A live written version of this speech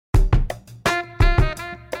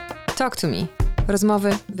Talk to me.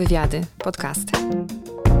 Rozmowy, wywiady, podcasty.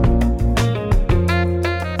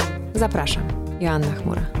 Zapraszam. Joanna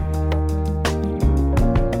Chmura.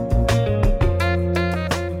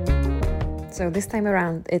 So this time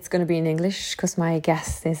around, it's going to be in English because my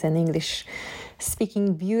guest is an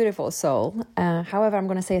English-speaking beautiful soul. However, I'm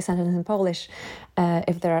going to say a sentence in Polish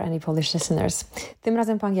if there are any Polish listeners. Tym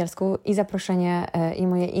razem po angielsku i zaproszenie i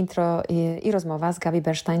moje intro i rozmowa z Gabby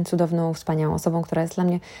Bernstein, cudowną, wspaniałą osobą, która jest dla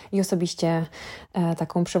mnie i osobiście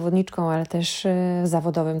taką przewodniczką, ale też w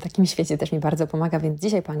zawodowym takim świecie też mi bardzo pomaga, więc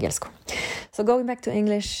dzisiaj po angielsku. So going back to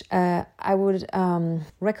English, I would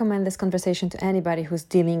recommend this conversation to anybody who's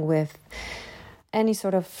dealing with any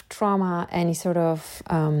sort of trauma, any sort of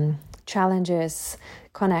challenges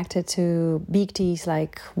connected to big T's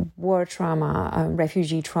like war trauma,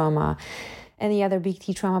 refugee trauma, any other big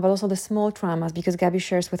T trauma, but also the small traumas, because Gabby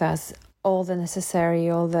shares with us all the necessary,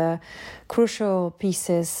 all the crucial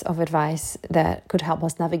pieces of advice that could help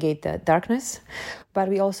us navigate the darkness. But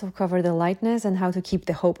we also cover the lightness and how to keep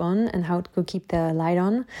the hope on and how to keep the light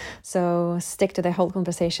on. So stick to the whole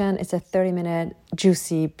conversation. It's a 30-minute,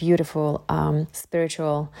 juicy, beautiful,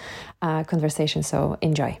 spiritual conversation. So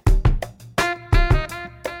enjoy.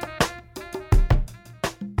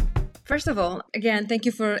 First of all, again, thank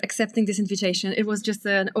you for accepting this invitation. It was just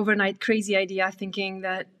an overnight crazy idea, thinking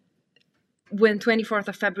that when 24th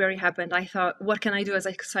of February happened, I thought, what can I do as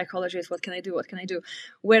a psychologist? What can I do? What can I do?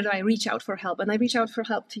 Where do I reach out for help? And I reached out for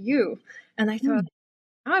help to you. And I thought,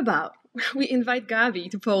 how about we invite Gabby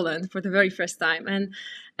to Poland for the very first time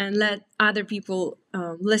and let other people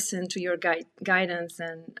listen to your guidance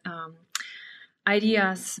and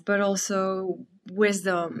ideas, but also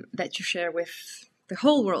wisdom that you share with the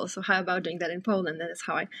whole world. So how about doing that in Poland? That is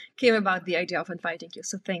how I came about the idea of inviting you.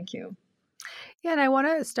 So thank you. Yeah, and I want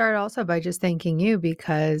to start also by just thanking you,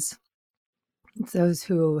 because it's those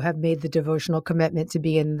who have made the devotional commitment to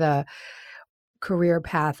be in the career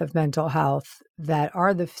path of mental health that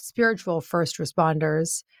are the spiritual first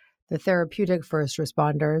responders, the therapeutic first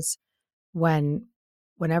responders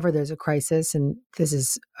whenever there's a crisis, and this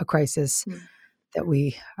is a crisis that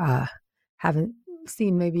we haven't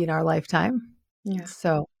seen maybe in our lifetime. Yeah.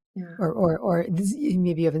 So, yeah. or this,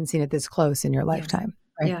 maybe you haven't seen it this close in your lifetime,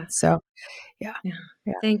 right? Yeah. So, yeah.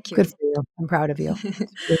 Thank you. Good for you. I'm proud of you.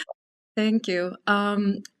 Thank you.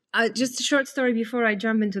 Just a short story before I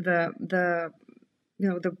jump into the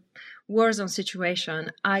war zone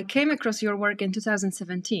situation. I came across your work in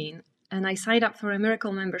 2017, and I signed up for a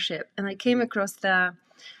Miracle membership, and I came across the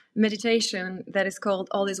meditation that is called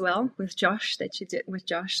All Is Well with Josh, that you did with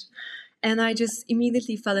Josh. And I just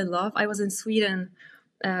immediately fell in love. I was in Sweden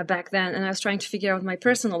back then, and I was trying to figure out my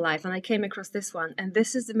personal life, and I came across this one. And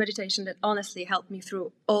this is the meditation that honestly helped me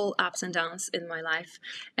through all ups and downs in my life,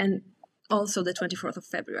 and also the 24th of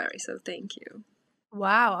February. So thank you.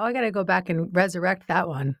 Wow. Oh, I got to go back and resurrect that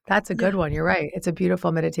one. That's a good one. You're right. It's a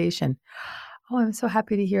beautiful meditation. Oh, I'm so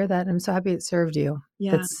happy to hear that. I'm so happy it served you.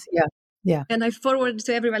 Yeah. And I forward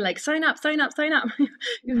to everyone, like, sign up.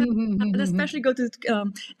 And especially go to,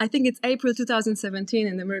 I think it's April 2017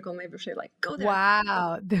 in the Miracle membership. Like, go there.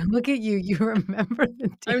 Wow. Look at you. You remember the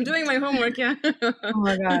date. I'm doing my homework, yeah. Oh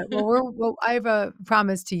my God. Well, I have a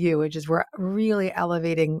promise to you, which is we're really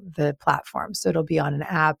elevating the platform. So it'll be on an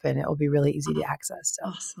app and it'll be really easy to access. So,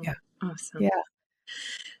 awesome. Yeah. Awesome. Yeah.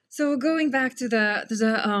 So going back to the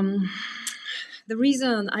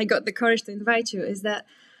reason I got the courage to invite you is that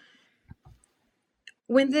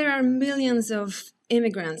when there are millions of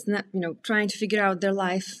immigrants, trying to figure out their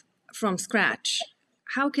life from scratch,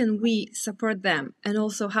 how can we support them? And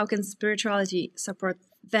also, how can spirituality support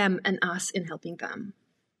them and us in helping them?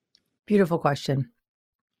 Beautiful question.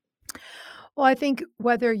 Well, I think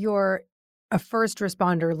whether you're a first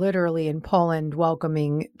responder, literally in Poland,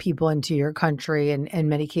 welcoming people into your country and in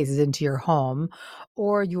many cases into your home,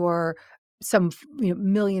 or you're some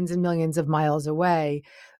millions and millions of miles away,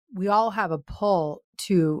 we all have a pull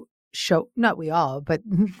to show, not we all, but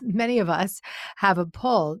many of us have a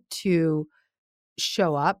pull to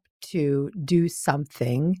show up, to do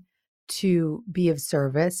something, to be of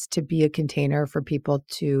service, to be a container for people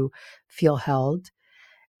to feel held.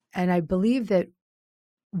 And I believe that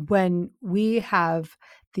when we have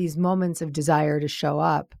these moments of desire to show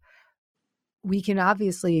up, we can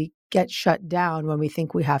obviously get shut down when we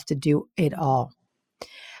think we have to do it all.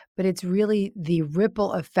 But it's really the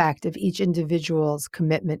ripple effect of each individual's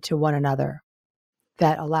commitment to one another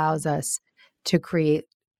that allows us to create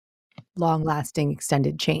long-lasting,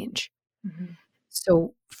 extended change. Mm-hmm.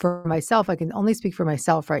 So for myself, I can only speak for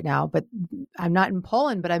myself right now, but I'm not in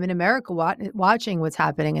Poland, but I'm in America watching what's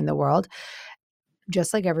happening in the world,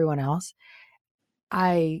 just like everyone else.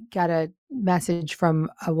 I got a message from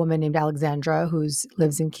a woman named Alexandra who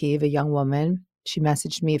lives in Kyiv, a young woman. She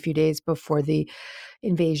messaged me a few days before the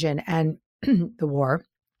invasion and the war.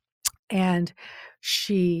 And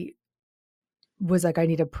she was like, I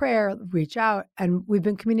need a prayer, reach out. And we've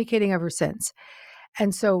been communicating ever since.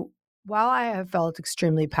 And so while I have felt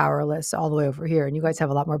extremely powerless all the way over here, and you guys have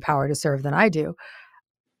a lot more power to serve than I do,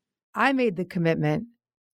 I made the commitment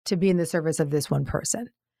to be in the service of this one person,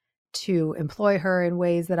 to employ her in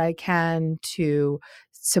ways that I can, to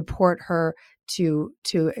support her, to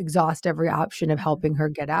exhaust every option of helping her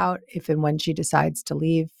get out if and when she decides to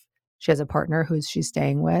leave. She has a partner who she's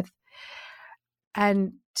staying with.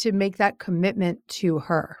 And to make that commitment to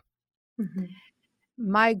her. Mm-hmm.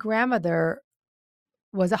 My grandmother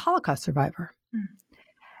was a Holocaust survivor.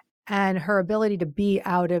 Mm-hmm. And her ability to be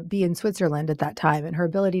in Switzerland at that time, and her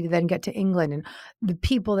ability to then get to England, and the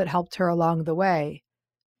people that helped her along the way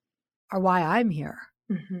are why I'm here.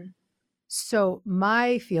 Mm-hmm. So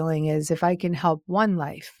my feeling is if I can help one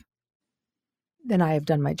life, then I have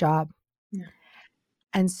done my job. Yeah.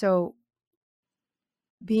 And so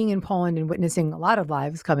being in Poland and witnessing a lot of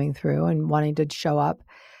lives coming through and wanting to show up,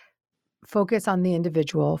 focus on the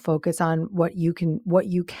individual, focus on what you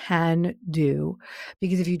can do,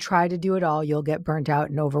 because if you try to do it all, you'll get burnt out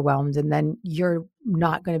and overwhelmed, and then you're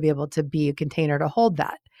not going to be able to be a container to hold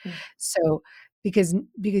that. Mm-hmm. So because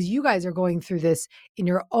you guys are going through this in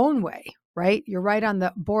your own way, right? You're right on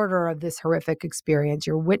the border of this horrific experience.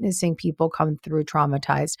 You're witnessing people come through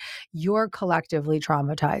traumatized. You're collectively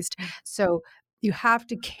traumatized. Mm-hmm. So you have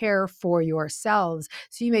to care for yourselves.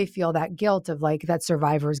 So you may feel that guilt of like that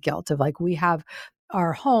survivor's guilt of like, we have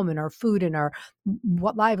our home and our food and our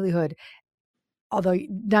livelihood, although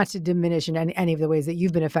not to diminish in any of the ways that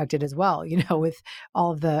you've been affected as well, with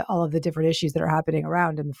all of the different issues that are happening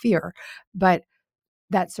around and the fear. But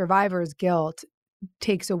that survivor's guilt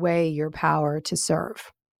takes away your power to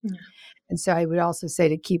serve. Yeah. And so I would also say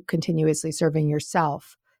to keep continuously serving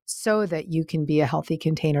yourself so that you can be a healthy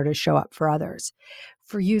container to show up for others.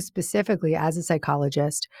 For you specifically as a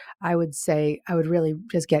psychologist, I would say I would really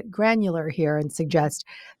just get granular here and suggest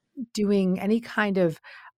doing any kind of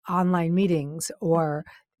online meetings or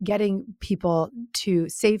getting people to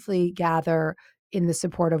safely gather in the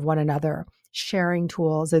support of one another, sharing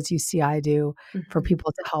tools as you see I do for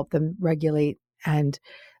people to help them regulate, and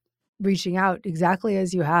reaching out exactly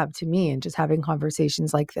as you have to me and just having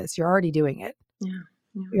conversations like this. You're already doing it. Yeah.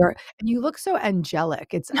 And you look so angelic.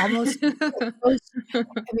 It's almost,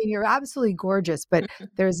 you're absolutely gorgeous, but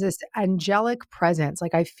there's this angelic presence.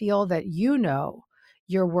 Like I feel that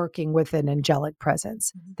you're working with an angelic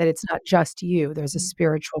presence, that it's not just you. There's a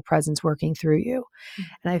spiritual presence working through you.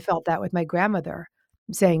 And I felt that with my grandmother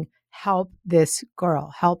saying, help this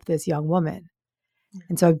girl, help this young woman.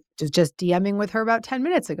 And so I was just DMing with her about 10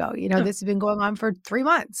 minutes ago. This has been going on for 3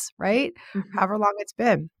 months, right? Mm-hmm. However long it's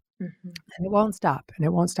been. Mm-hmm. And it won't stop.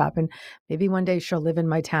 And maybe one day she'll live in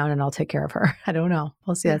my town and I'll take care of her. I don't know.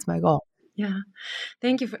 We'll see. Yeah. That's my goal. Yeah.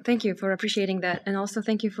 Thank you for appreciating that. And also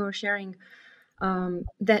thank you for sharing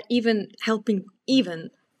that even helping,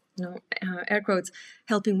 air quotes,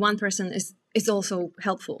 helping one person is also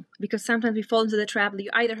helpful, because sometimes we fall into the trap that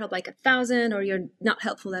you either help like 1,000 or you're not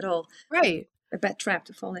helpful at all. Right. A bad trap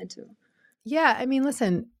to fall into. Yeah.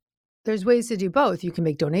 Listen, there's ways to do both. You can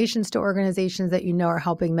make donations to organizations that are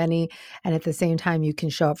helping many, and at the same time, you can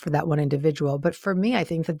show up for that one individual. But for me, I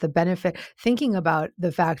think that the benefit, thinking about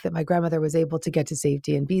the fact that my grandmother was able to get to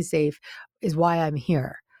safety and be safe, is why I'm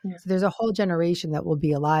here. Yeah. So there's a whole generation that will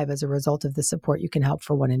be alive as a result of the support you can help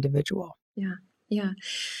for one individual. Yeah, yeah.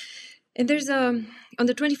 And there's on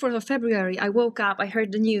the 24th of February, I woke up, I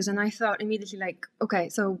heard the news, and I thought immediately like, okay,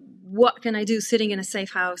 so what can I do sitting in a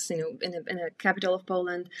safe house, in the capital of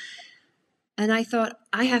Poland? And I thought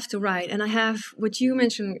I have to write, and I have what you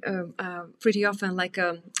mentioned pretty often, like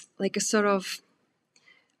a sort of.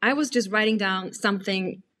 I was just writing down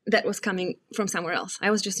something that was coming from somewhere else.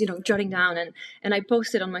 I was just jotting down, and I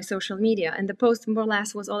posted on my social media, and the post more or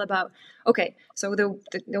less was all about, okay, so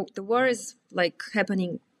the war is like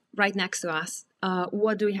happening right next to us.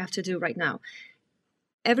 What do we have to do right now?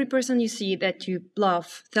 Every person you see that you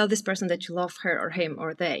love, tell this person that you love her or him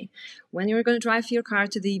or they. When you're going to drive your car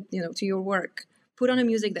to your work, put on a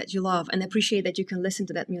music that you love and appreciate that you can listen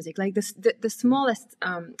to that music. Like the smallest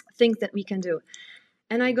things that we can do.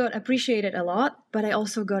 And I got appreciated a lot, but I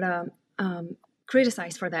also got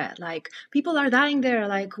criticized for that. Like, people are dying there.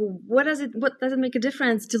 Like, what does it make a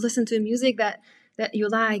difference to listen to music that you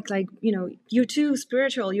like? Like, you're too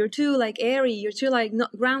spiritual, you're too like airy, you're too like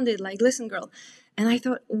not grounded. Like, listen, girl. And I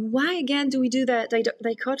thought, why again do we do that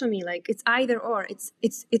dichotomy? Like, it's either or.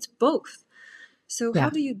 It's both. So how Yeah.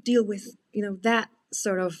 do you deal with, that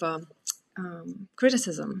sort of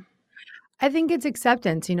criticism? I think it's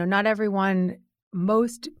acceptance. Not everyone,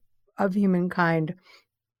 most of humankind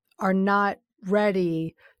are not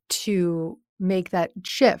ready to make that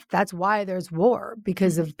shift. That's why there's war,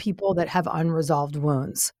 because of people that have unresolved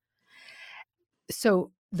wounds.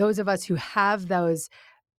 So those of us who have those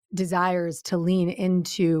desires to lean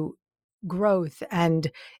into growth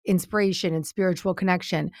and inspiration and spiritual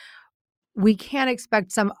connection, we can't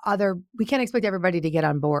expect everybody to get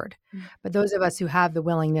on board. But those of us who have the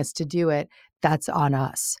willingness to do it, that's on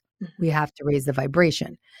us. We have to raise the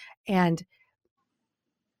vibration. And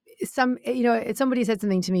somebody said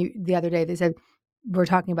something to me the other day. They said, we're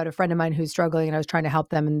talking about a friend of mine who's struggling, and I was trying to help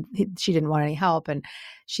them, and she didn't want any help. And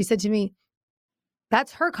she said to me,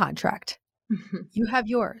 that's her contract. You have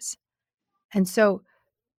yours. And so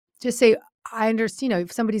just say, I understand,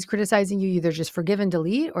 if somebody's criticizing you, either just forgive and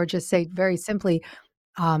delete, or just say very simply,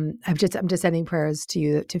 I'm just sending prayers to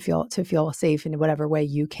you to feel safe in whatever way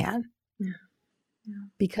you can. Yeah. Yeah.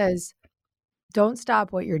 Because don't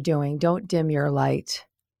stop what you're doing. Don't dim your light.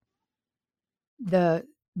 The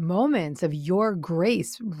moments of your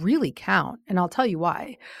grace really count. And I'll tell you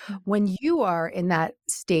why. When you are in that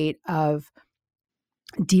state of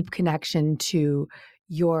deep connection to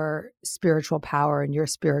your spiritual power and your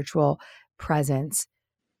spiritual presence,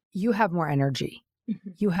 you have more energy.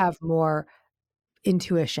 You have more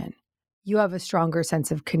intuition. You have a stronger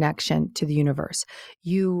sense of connection to the universe.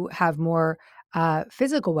 You have more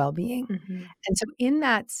physical well-being. And so in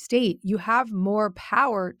that state, you have more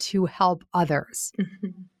power to help others.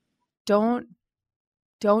 Don't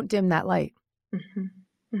dim that light.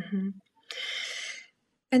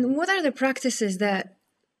 And what are the practices that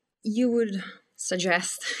you would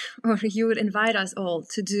suggest or you would invite us all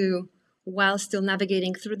to do while still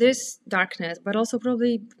navigating through this darkness, but also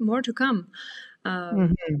probably more to come,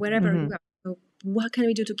 wherever you are? So what can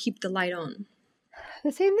we do to keep the light on?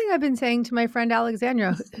 The same thing I've been saying to my friend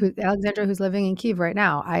Alexandra, who's living in Kyiv right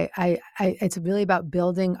now. It's really about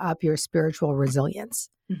building up your spiritual resilience.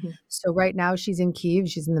 So right now she's in Kyiv.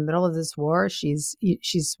 She's in the middle of this war. She's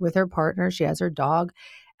with her partner. She has her dog,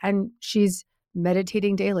 and she's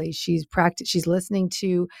meditating daily. She's listening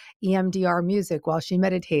to EMDR music while she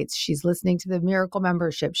meditates. She's listening to the Miracle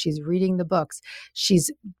membership. She's reading the books. She's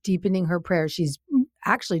deepening her prayer. She's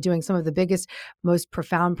actually doing some of the biggest, most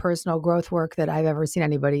profound personal growth work that I've ever seen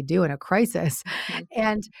anybody do in a crisis.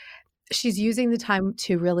 And she's using the time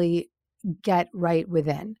to really get right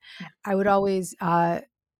within. I would always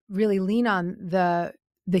really lean on the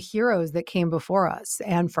heroes that came before us.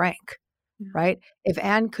 Anne Frank, right? If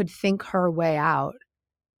Anne could think her way out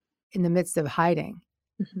in the midst of hiding,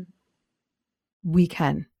 we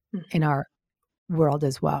can in our world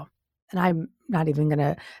as well. And I'm not even going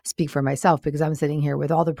to speak for myself, because I'm sitting here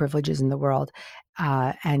with all the privileges in the world,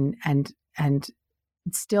 and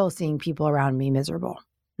still seeing people around me miserable,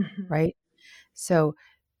 right? So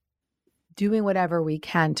doing whatever we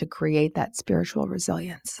can to create that spiritual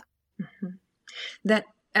resilience. That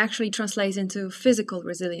actually translates into physical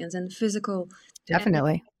resilience and physical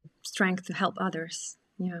Definitely strength to help others.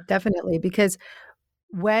 Yeah, definitely. Because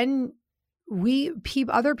when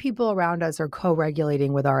other people around us are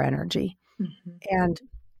co-regulating with our energy. And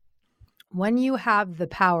when you have the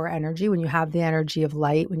power energy, when you have the energy of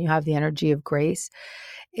light, when you have the energy of grace,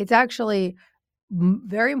 it's actually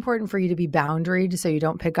very important for you to be boundaried so you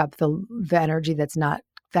don't pick up the energy that's not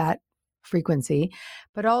that frequency,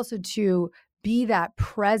 but also to be that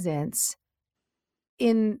presence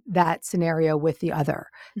in that scenario with the other.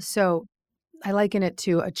 So I liken it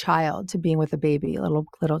to a child, to being with a baby, a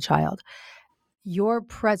little child. Your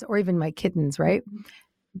presence, or even my kittens, right?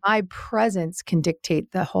 My presence can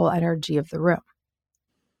dictate the whole energy of the room.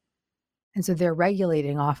 And so they're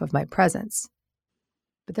regulating off of my presence,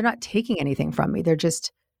 but they're not taking anything from me. They're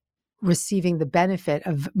just receiving the benefit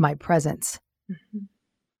of my presence.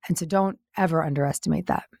 And so don't ever underestimate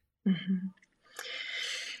that.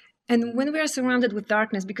 And when we are surrounded with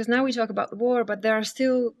darkness, because now we talk about war, but there are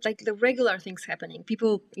still like the regular things happening.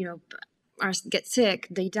 People, get sick,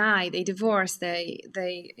 they die, they divorce, they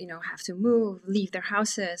have to move, leave their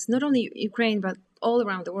houses. Not only Ukraine, but all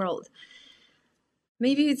around the world.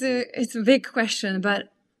 Maybe it's a big question,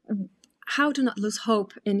 but how to not lose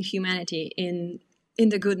hope in humanity, in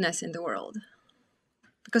the goodness in the world?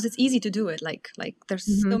 Because it's easy to do it. Like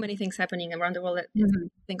there's so many things happening around the world that you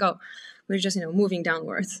think, oh, we're just moving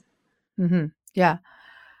downwards. Yeah.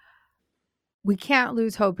 We can't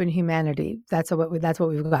lose hope in humanity. That's what we've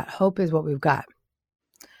got. Hope is what we've got.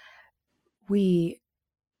 We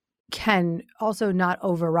can also not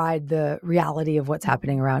override the reality of what's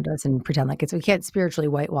happening around us and pretend like we can't spiritually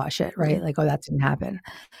whitewash it, right? Like, oh, that didn't happen.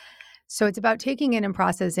 So it's about taking in and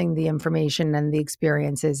processing the information and the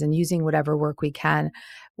experiences and using whatever work we can,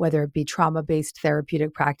 whether it be trauma-based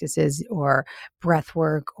therapeutic practices or breath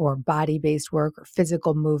work or body-based work or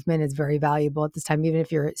physical movement is very valuable at this time. Even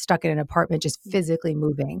if you're stuck in an apartment, just physically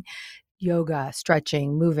moving, yoga,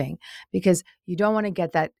 stretching, moving, because you don't want to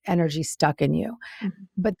get that energy stuck in you. Mm-hmm.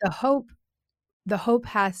 But the hope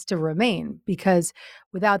has to remain, because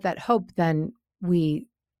without that hope, then we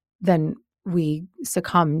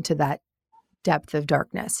succumb to that depth of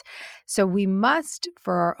darkness. So we must,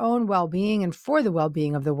 for our own well-being and for the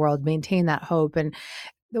well-being of the world, maintain that hope. And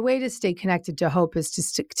the way to stay connected to hope is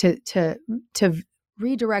to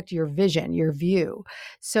redirect your vision, your view.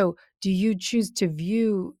 So do you choose to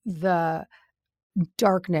view the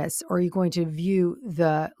darkness, or are you going to view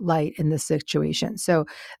the light in the situation? So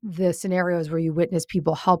the scenarios where you witness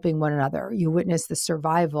people helping one another, you witness the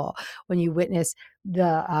survival, when you witness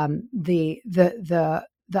the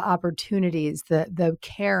opportunities, the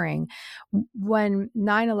caring. When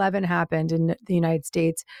 9/11 happened in the United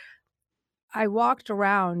States, I walked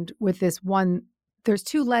around with there's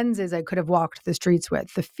two lenses I could have walked the streets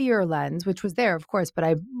with. The fear lens, which was there, of course, but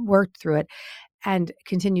I worked through it and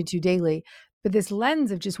continued to daily. But this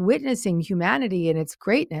lens of just witnessing humanity and its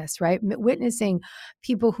greatness, right? Witnessing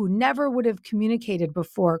people who never would have communicated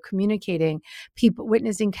before, communicating, people,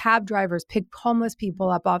 witnessing cab drivers pick homeless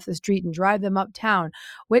people up off the street and drive them uptown,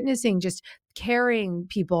 witnessing just carrying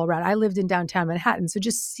people around. I lived in downtown Manhattan. So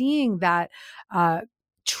just seeing that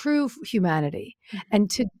true humanity,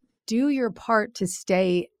 and to do your part to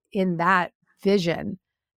stay in that vision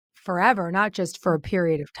forever, not just for a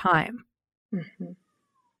period of time. Mm-hmm.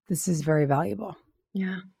 This is very valuable.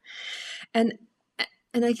 Yeah. And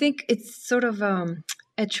I think it's sort of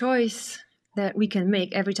a choice that we can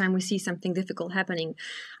make every time we see something difficult happening.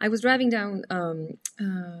 I was driving down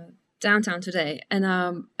downtown today, and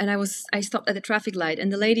I stopped at the traffic light,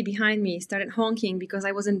 and the lady behind me started honking because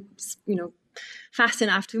I wasn't, fast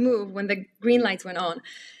enough to move when the green lights went on.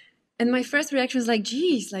 And my first reaction was like,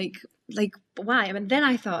 geez, like why? And then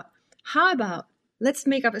I thought, how about let's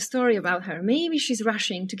make up a story about her. Maybe she's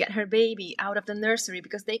rushing to get her baby out of the nursery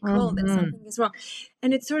because they called that something is wrong.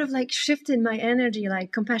 And it sort of like shifted my energy,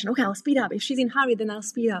 like compassion. Okay, I'll speed up. If she's in a hurry, then I'll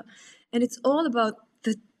speed up. And it's all about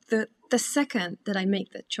the second that I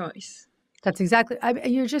make that choice. That's exactly.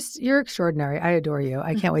 You're extraordinary. I adore you.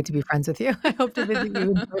 I can't wait to be friends with you. I hope to visit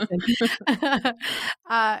you in person.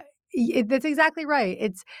 That's exactly right.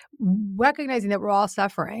 It's recognizing that we're all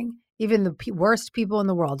suffering. Even the worst people in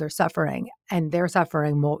the world are suffering, and they're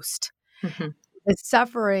suffering most. Mm-hmm. The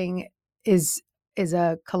suffering is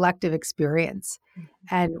a collective experience.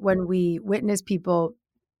 Mm-hmm. And when we witness people,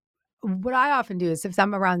 what I often do is if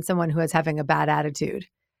I'm around someone who is having a bad attitude,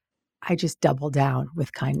 I just double down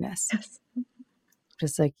with kindness. Yes.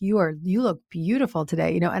 Just like, you look beautiful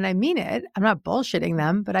today, and I mean it. I'm not bullshitting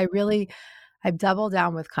them, but I double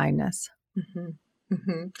down with kindness. Mm-hmm.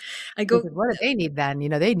 Mm-hmm. Because what do they need then?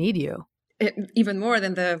 They need you. Even more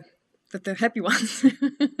than the happy ones.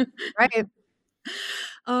 Right.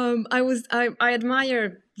 I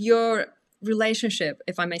admire your relationship,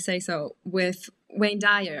 if I may say so, with Wayne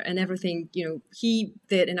Dyer and everything, he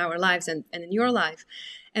did in our lives and in your life.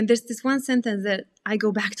 And there's this one sentence that I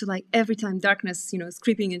go back to, like, every time darkness, is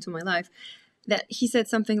creeping into my life, that he said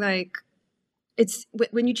something like, it's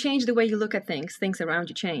when you change the way you look at things around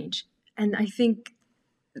you change. And I think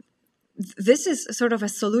this is sort of a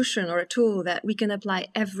solution or a tool that we can apply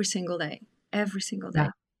every single day.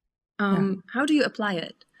 Yeah. How do you apply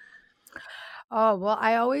it? Oh, well,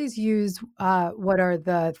 I always use what are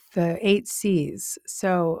the 8 C's.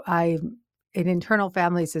 So in internal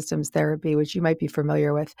family systems therapy, which you might be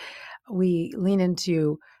familiar with, we lean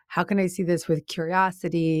into, how can I see this with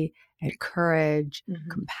curiosity and courage,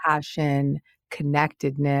 compassion,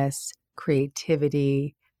 connectedness,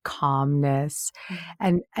 creativity, calmness,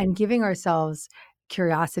 and giving ourselves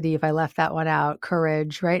curiosity, if I left that one out,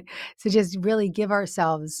 courage, right? So just really give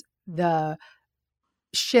ourselves the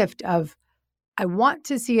shift of, I want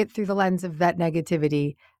to see it through the lens of that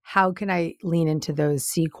negativity. How can I lean into those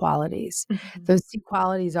C qualities? Mm-hmm. Those C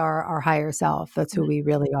qualities are our higher self. That's who we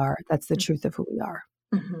really are. That's the truth of who we are.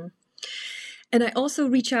 Mm-hmm. And I also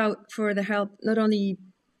reach out for the help, not only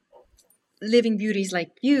living beauties like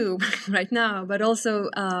you right now, but also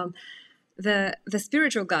the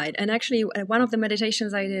spiritual guide. And actually, one of the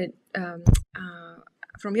meditations I did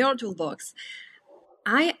from your toolbox,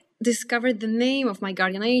 I discovered the name of my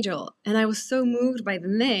guardian angel, and I was so moved by the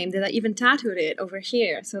name that I even tattooed it over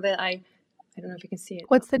here, so that I I don't know if you can see it.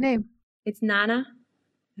 What's the name? It's Nana.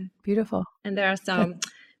 Beautiful. And there are some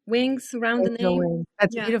wings around the Angel name. wings.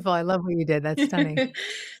 That's beautiful. I love what you did. That's stunning.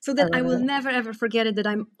 So that I will never ever forget it,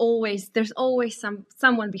 that there's always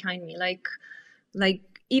someone behind me. Like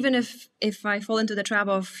even if I fall into the trap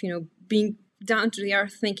of, being down to the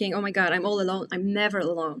earth thinking, oh my God, I'm all alone. I'm never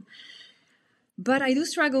alone. But I do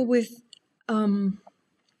struggle with, now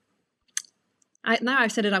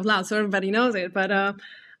I've said it out loud so everybody knows it, but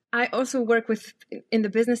I also work in the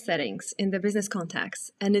business settings, in the business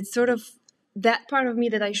context. And it's sort of that part of me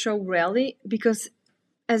that I show rarely because,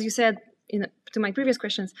 as you said to my previous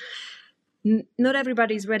questions, not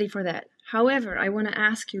everybody is ready for that. However, I want to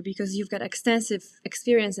ask you, because you've got extensive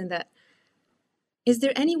experience in that, is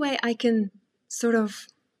there any way I can sort of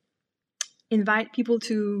invite people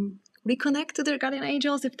to reconnect to their guardian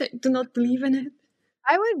angels if they do not believe in it?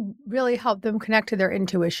 I would really help them connect to their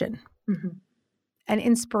intuition and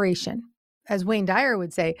inspiration. As Wayne Dyer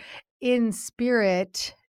would say, in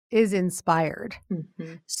spirit is inspired.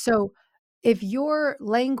 So if your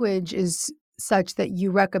language is such that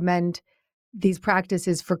you recommend these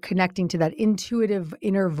practices for connecting to that intuitive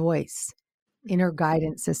inner voice, inner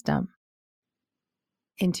guidance system,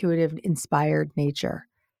 intuitive, inspired nature,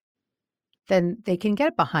 then they can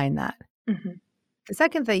get behind that. The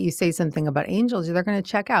second that you say something about angels, they're going to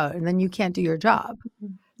check out and then you can't do your job.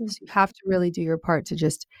 So you have to really do your part to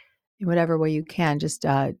just, in whatever way you can, just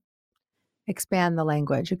expand the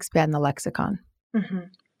language, expand the lexicon.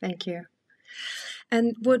 Thank you.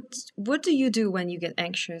 And what do you do when you get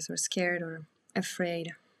anxious or scared or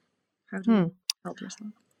afraid? How do you help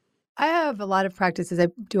yourself? I have a lot of practices. I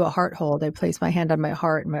do a heart hold. I place my hand on my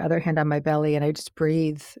heart and my other hand on my belly, and I just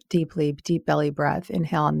breathe deeply, deep belly breath.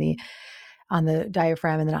 Inhale on the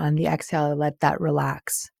diaphragm, and then on the exhale, I let that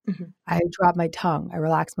relax. I drop my tongue. I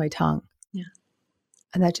relax my tongue. Yeah.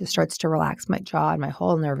 And that just starts to relax my jaw and my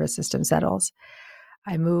whole nervous system settles.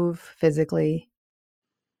 I move physically.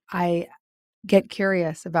 I get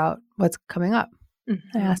curious about what's coming up.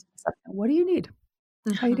 I ask myself, what do you need?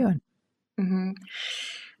 How are you doing?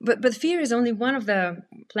 But fear is only one of the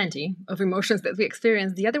plenty of emotions that we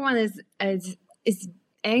experience. The other one is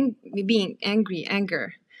being angry,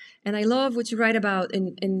 anger. And I love what you write about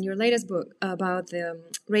in your latest book about the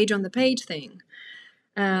rage on the page thing.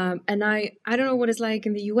 And I don't know what it's like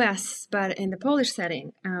in the US, but in the Polish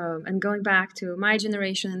setting, and going back to my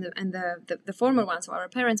generation and the former ones, or our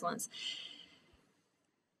parents' ones,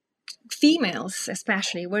 females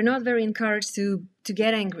especially were not very encouraged to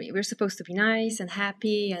get angry. We're supposed to be nice and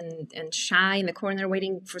happy and shy in the corner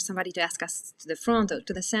waiting for somebody to ask us to the front or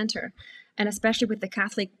to the center. And especially with the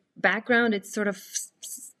Catholic background, it's sort of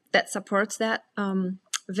that supports that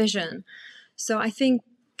vision. So I think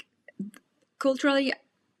culturally,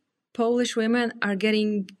 Polish women are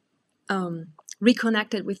getting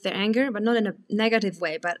reconnected with their anger, but not in a negative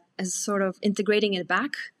way, but as sort of integrating it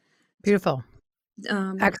back. Beautiful.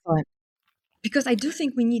 Excellent. Because I do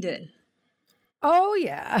think we need it. Oh,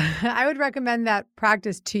 yeah. I would recommend that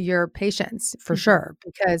practice to your patients for sure,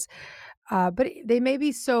 because but they may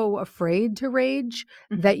be so afraid to rage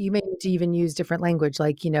that you may need to even use different language,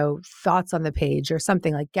 like, thoughts on the page or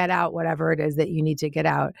something, like get out whatever it is that you need to get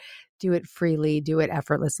out. Do it freely, do it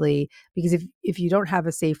effortlessly, because if you don't have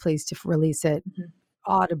a safe place to release it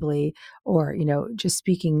audibly or, just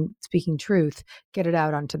speaking truth, get it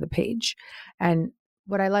out onto the page. And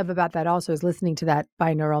what I love about that also is listening to that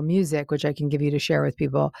binaural music, which I can give you to share with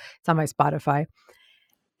people. It's on my Spotify.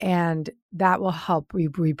 And that will help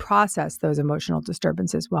reprocess those emotional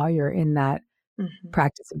disturbances while you're in that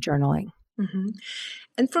practice of journaling.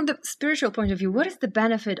 And from the spiritual point of view, what is the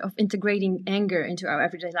benefit of integrating anger into our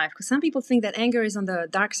everyday life? Because some people think that anger is on the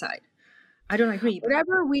dark side. I don't agree.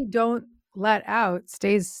 Whatever we don't let out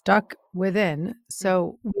stays stuck within.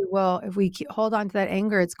 So we will, if we hold on to that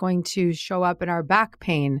anger, it's going to show up in our back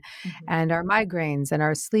pain and our migraines and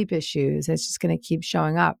our sleep issues. It's just going to keep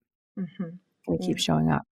showing up. Going to keep showing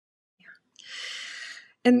up.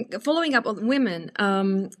 And following up on women,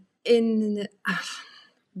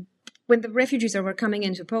 when the refugees were coming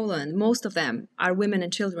into Poland, most of them are women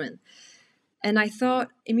and children. And I thought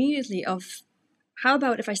immediately of, how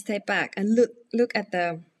about if I step back and look at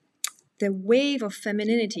the wave of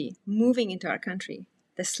femininity moving into our country,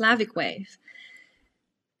 the Slavic wave.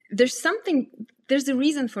 There's a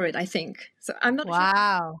reason for it, I think. So I'm not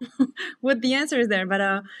sure what the answer is there,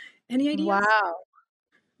 but any ideas?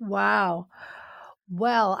 Wow.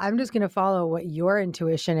 Well, I'm just going to follow what your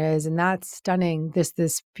intuition is, and that's stunning.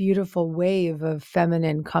 This beautiful wave of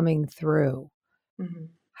feminine coming through.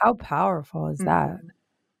 How powerful is that?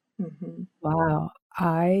 Wow.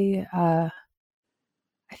 I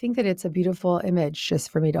I think that it's a beautiful image just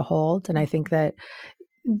for me to hold. And I think that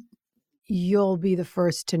you'll be the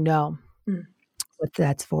first to know what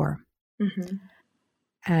that's for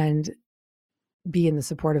and be in the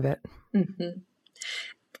support of it.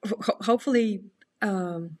 Hopefully,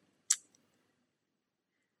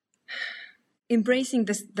 embracing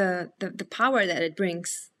the power that it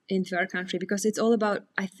brings into our country, because it's all about,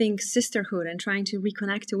 I think, sisterhood and trying to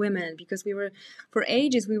reconnect to women, because for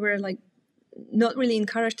ages we were like not really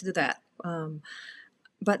encouraged to do that,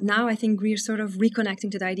 but now I think we're sort of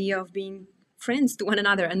reconnecting to the idea of being friends to one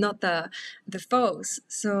another and not the foes.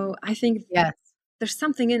 So I think there's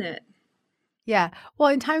something in it. Yeah. Well,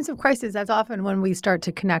 in times of crisis, that's often when we start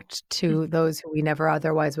to connect to those who we never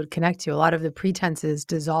otherwise would connect to. A lot of the pretenses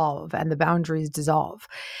dissolve and the boundaries dissolve.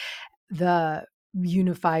 The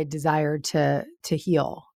unified desire to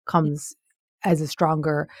heal comes as a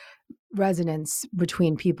stronger resonance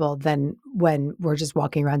between people than when we're just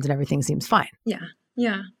walking around and everything seems fine. Yeah.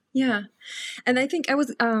 And I think I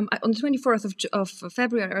was on the 24th of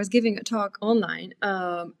February, I was giving a talk online,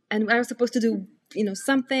 and I was supposed to do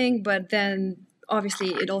something, but then obviously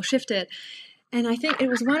it all shifted. And I think it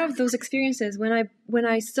was one of those experiences when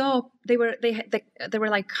I saw there were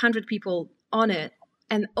like 100 people on it,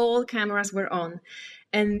 and all cameras were on,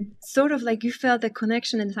 and sort of like you felt the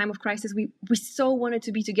connection in the time of crisis. We so wanted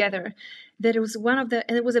to be together that it was and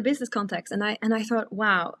it was a business context. And I thought,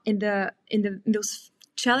 wow, in those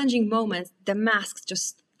challenging moments, the masks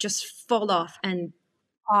just fall off and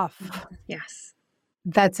off. Yes.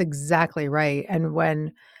 That's exactly right. And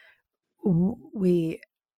when we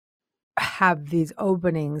have these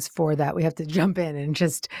openings for that, we have to jump in and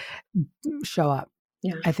just show up.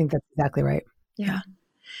 Yeah. I think that's exactly right. Yeah.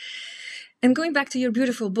 And going back to your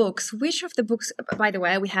beautiful books, which of the books, by the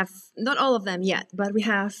way, we have not all of them yet, but we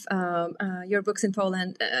have your books in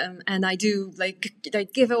Poland, and I do like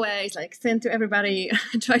giveaways, like send to everybody,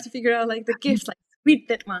 try to figure out like the gifts, like read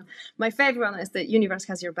that one. My favorite one is The Universe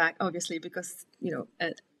Has Your Back, obviously, because,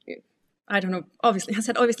 I don't know, obviously, I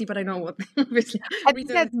said obviously, but I know what, obviously. I think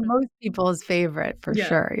that's most people's favorite for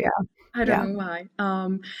sure, yeah. I don't know why.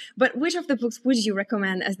 But which of the books would you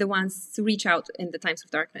recommend as the ones to reach out in the times of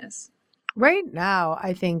darkness? Right now,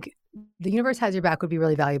 I think The Universe Has Your Back would be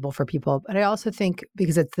really valuable for people. But I also think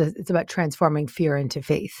because it's about transforming fear into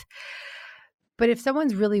faith. But if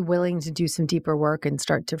someone's really willing to do some deeper work and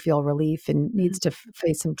start to feel relief and needs to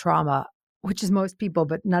face some trauma, which is most people,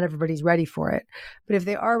 but not everybody's ready for it. But if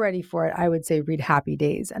they are ready for it, I would say read Happy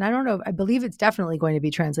Days. And I don't know, I believe it's definitely going to be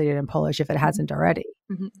translated in Polish if it hasn't already.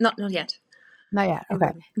 Not yet. Not yet.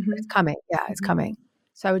 Okay. It's coming. Yeah, it's coming.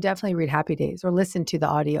 So I would definitely read Happy Days or listen to the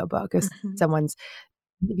audiobook if someone's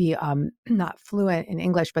maybe not fluent in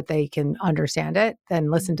English, but they can understand it,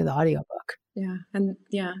 then listen to the audiobook. And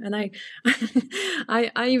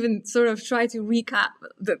I even sort of try to recap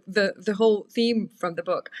the whole theme from the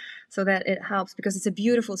book so that it helps, because it's a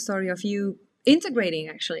beautiful story of you integrating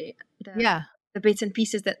actually the bits and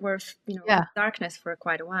pieces that were darkness for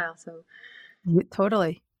quite a while. So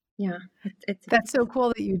totally. Yeah, that's so cool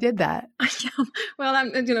that you did that. Well,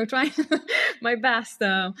 I'm trying my best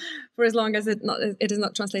for as long as it is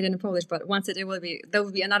not translated in Polish. But once there will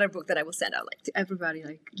be another book that I will send out like to everybody,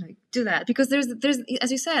 like do that, because there's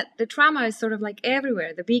as you said, the trauma is sort of like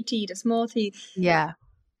everywhere, the big T, the small T. Yeah,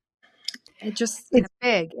 it's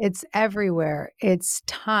big. It's everywhere. It's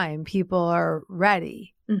time. People are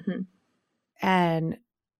ready, and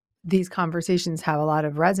these conversations have a lot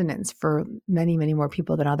of resonance for many, many more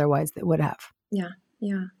people than otherwise that would have. Yeah.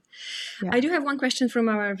 I do have one question from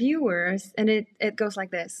our viewers, and it goes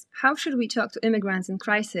like this. How should we talk to immigrants in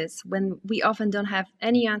crisis when we often don't have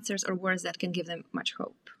any answers or words that can give them much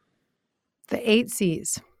hope? The 8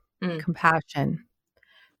 C's: compassion,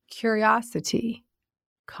 curiosity,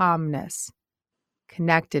 calmness,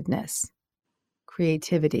 connectedness,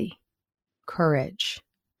 creativity, courage.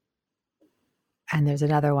 And there's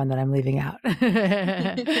another one that I'm leaving out.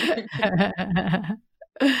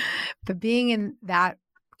 But being in that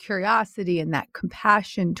curiosity and that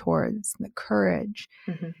compassion towards the courage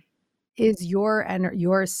is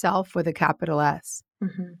your self with a capital S.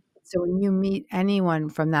 So when you meet anyone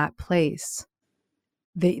from that place,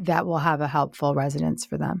 that will have a helpful resonance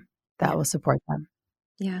for them. That will support them.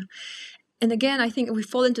 Yeah. And again, I think we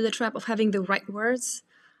fall into the trap of having the right words.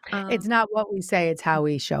 It's not what we say, it's how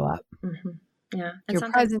we show up. Yeah. And your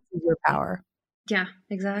presence is your power. Yeah,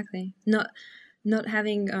 exactly. Not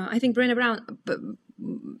having, I think Brené Brown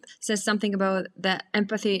says something about that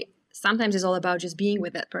empathy sometimes is all about just being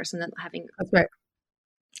with that person and having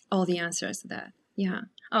all the answers to that. Yeah.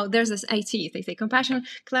 Oh, there's this 8 They say compassion,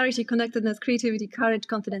 clarity, connectedness, creativity, courage,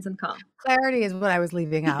 confidence, and calm. Clarity is what I was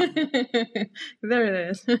leaving out. There it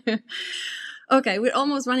is. Okay, we're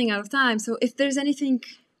almost running out of time. So if there's anything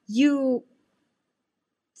you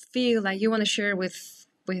feel like you want to share with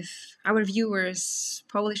our viewers,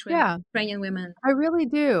 Polish women, Ukrainian women. I really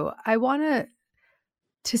do. I want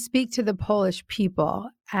to speak to the Polish people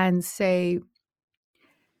and say,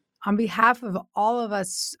 on behalf of all of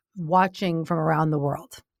us watching from around the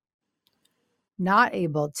world, not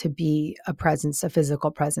able to be a presence, a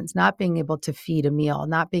physical presence, not being able to feed a meal,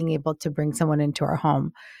 not being able to bring someone into our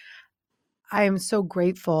home, I am so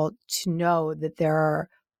grateful to know that there are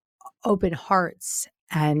open hearts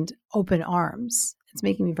and open arms. It's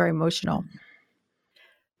making me very emotional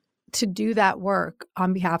to do that work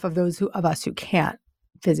on behalf of those of us who can't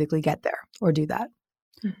physically get there or do that.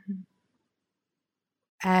 Mm-hmm.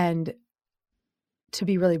 And to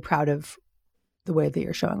be really proud of the way that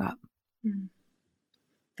you're showing up. Mm-hmm.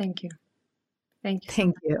 Thank you. Thank you.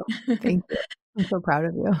 Thank you. Thank you. I'm so proud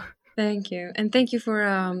of you. Thank you. And thank you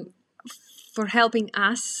for helping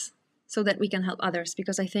us so that we can help others,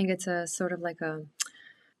 because I think it's a sort of like a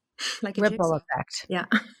ripple effect. Yeah.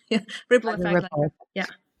 Yeah. Ripple effect. Yeah.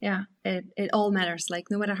 Yeah. It all matters.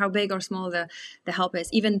 Like no matter how big or small the help is,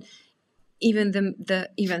 even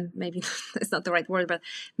maybe it's not the right word, but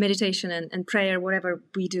meditation and prayer, whatever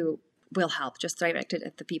we do will help. Just direct it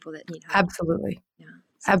at the people that need help. Absolutely. Yeah.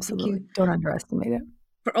 So absolutely. Don't underestimate it.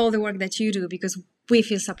 For all the work that you do, because we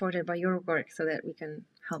feel supported by your work so that we can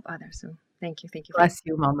help others. So thank you. Thank you. Bless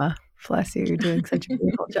you, Mama. Bless you. You're doing such a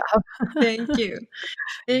beautiful job. Thank you.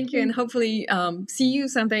 Thank you. And hopefully see you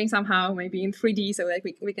someday, somehow, maybe in 3D so that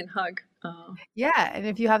we can hug. Yeah. And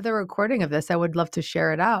if you have the recording of this, I would love to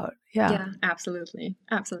share it out. Yeah. Yeah, absolutely.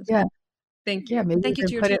 Absolutely. Yeah. Thank you. Yeah, maybe Thank you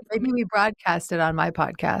to your team. Maybe we broadcast it on my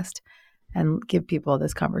podcast and give people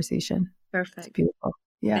this conversation. Perfect. It's beautiful.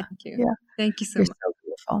 Yeah. Thank you. Yeah. Thank you so You're much. So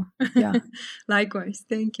beautiful. Yeah. Likewise.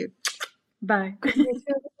 Thank you. Bye.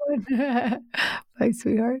 Bye,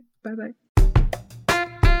 sweetheart. Bye-bye.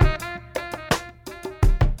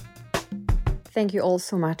 Thank you all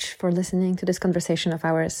so much for listening to this conversation of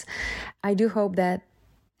ours. I do hope that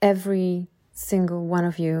every single one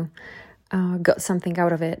of you got something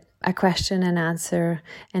out of it, a question, an answer,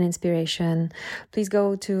 an inspiration. Please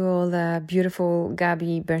go to all the beautiful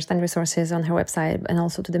Gabby Bernstein resources on her website, and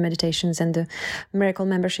also to the meditations and the Miracle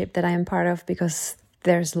membership that I am part of, because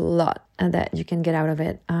there's a lot that you can get out of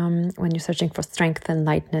it when you're searching for strength and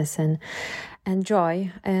lightness and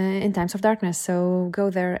joy in times of darkness. So go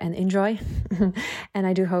there and enjoy. And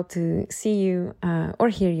I do hope to see you or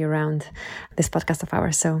hear you around this podcast of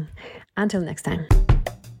ours. So until next time.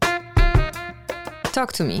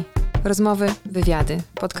 Talk to me. Rozmowy, wywiady,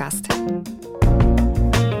 podcasty.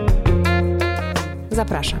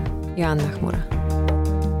 Zapraszam. Joanna Chmura.